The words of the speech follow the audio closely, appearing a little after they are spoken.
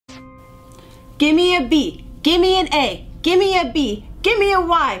Give me a B, give me an A, give me a B, give me a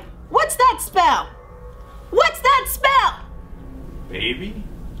Y. What's that spell? What's that spell? Baby?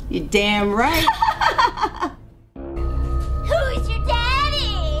 You damn right. Who's your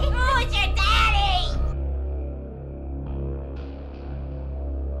daddy? Who's your daddy?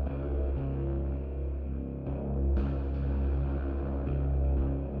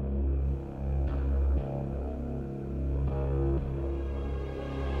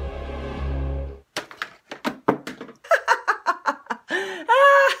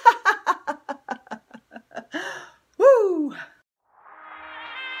 Woo!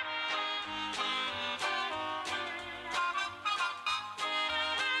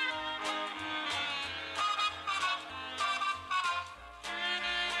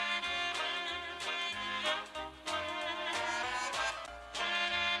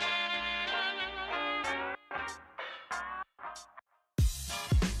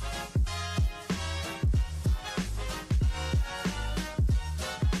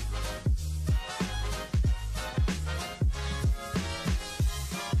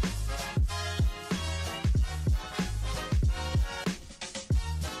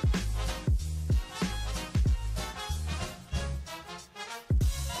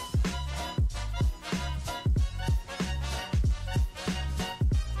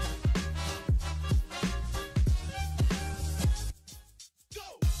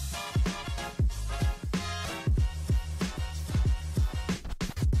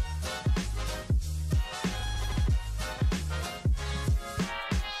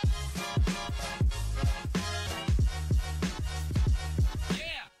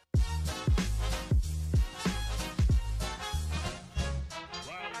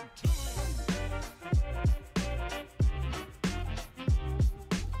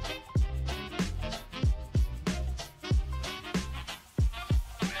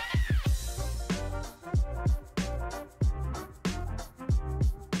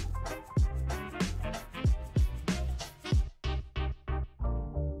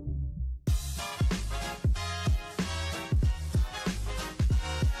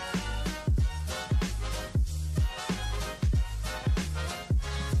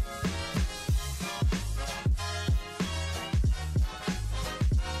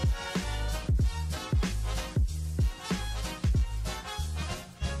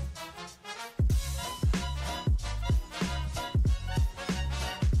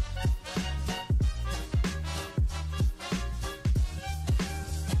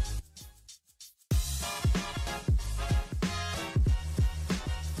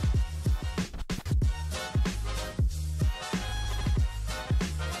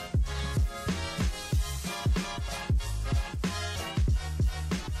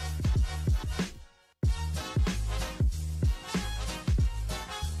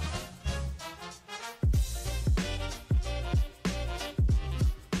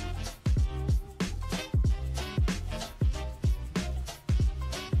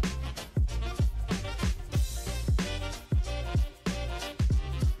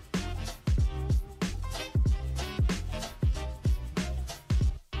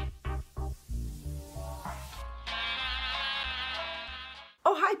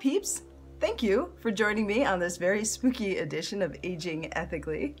 Oh, hi peeps! Thank you for joining me on this very spooky edition of Aging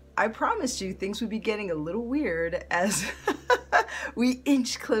Ethically. I promised you things would be getting a little weird as we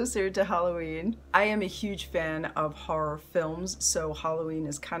inch closer to Halloween. I am a huge fan of horror films, so Halloween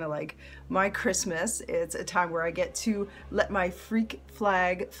is kind of like my Christmas. It's a time where I get to let my freak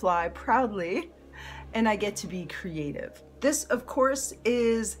flag fly proudly, and I get to be creative. This, of course,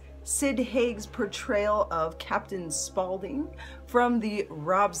 is Sid Haig's portrayal of Captain Spaulding from the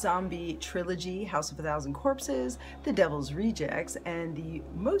Rob Zombie trilogy, House of a Thousand Corpses, The Devil's Rejects, and the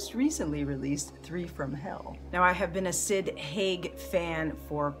most recently released Three from Hell. Now, I have been a Sid Haig fan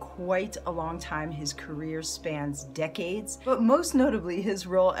for quite a long time. His career spans decades, but most notably his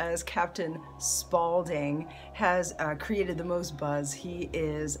role as Captain Spaulding has created the most buzz. He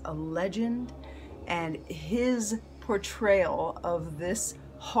is a legend, and his portrayal of this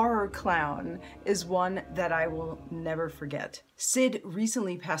horror clown is one that I will never forget. Sid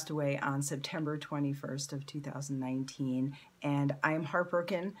recently passed away on September 21st of 2019, and I am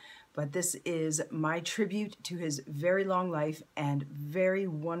heartbroken, but this is my tribute to his very long life and very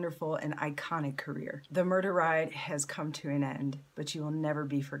wonderful and iconic career. The murder ride has come to an end, but you will never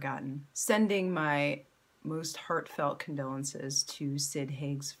be forgotten. Sending my most heartfelt condolences to Sid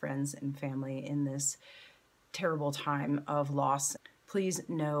Haig's friends and family in this terrible time of loss. Please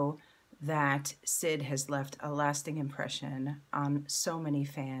know that Sid has left a lasting impression on so many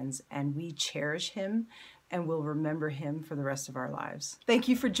fans, and we cherish him and we'll remember him for the rest of our lives. Thank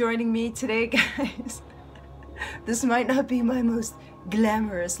you for joining me today, guys. This might not be my most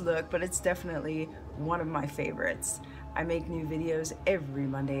glamorous look, but it's definitely one of my favorites. I make new videos every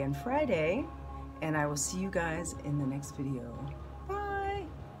Monday and Friday, and I will see you guys in the next video. Bye!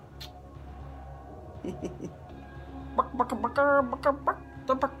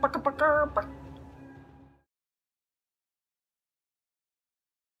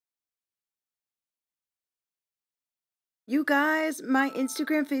 You guys, my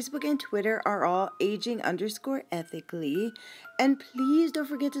Instagram, Facebook, and Twitter are all aging_ethically. And please don't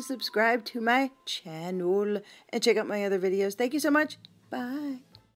forget to subscribe to my channel and check out my other videos. Thank you so much. Bye.